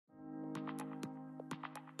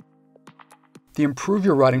The Improve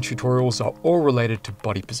Your Riding tutorials are all related to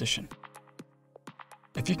body position.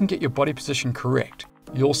 If you can get your body position correct,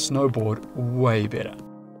 you'll snowboard way better.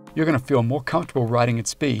 You're going to feel more comfortable riding at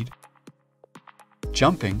speed,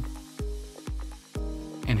 jumping,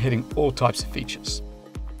 and hitting all types of features.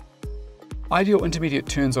 Ideal intermediate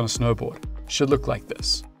turns on a snowboard should look like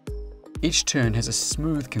this. Each turn has a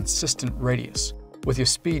smooth, consistent radius, with your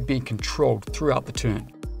speed being controlled throughout the turn.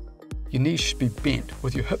 Your knees should be bent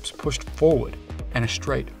with your hips pushed forward and a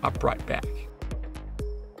straight, upright back.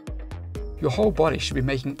 Your whole body should be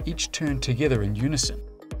making each turn together in unison,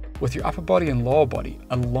 with your upper body and lower body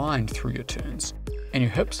aligned through your turns, and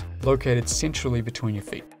your hips located centrally between your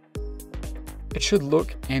feet. It should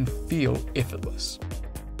look and feel effortless.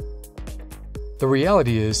 The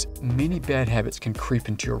reality is, many bad habits can creep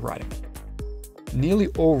into your riding. Nearly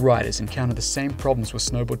all riders encounter the same problems with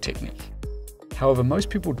snowboard technique. However, most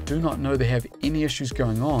people do not know they have any issues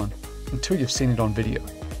going on until you've seen it on video.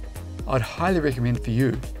 I'd highly recommend for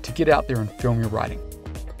you to get out there and film your riding.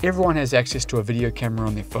 Everyone has access to a video camera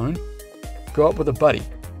on their phone. Go up with a buddy,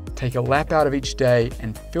 take a lap out of each day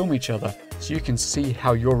and film each other so you can see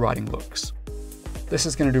how your riding looks. This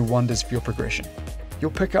is going to do wonders for your progression. You'll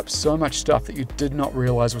pick up so much stuff that you did not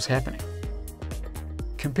realize was happening.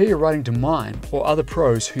 Compare your riding to mine or other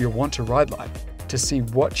pros who you want to ride like to see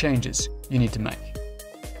what changes you need to make.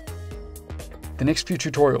 The next few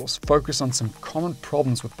tutorials focus on some common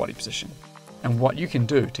problems with body position and what you can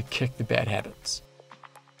do to kick the bad habits.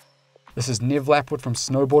 This is Nev Lapwood from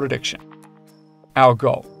Snowboard Addiction. Our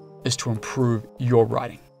goal is to improve your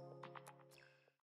riding.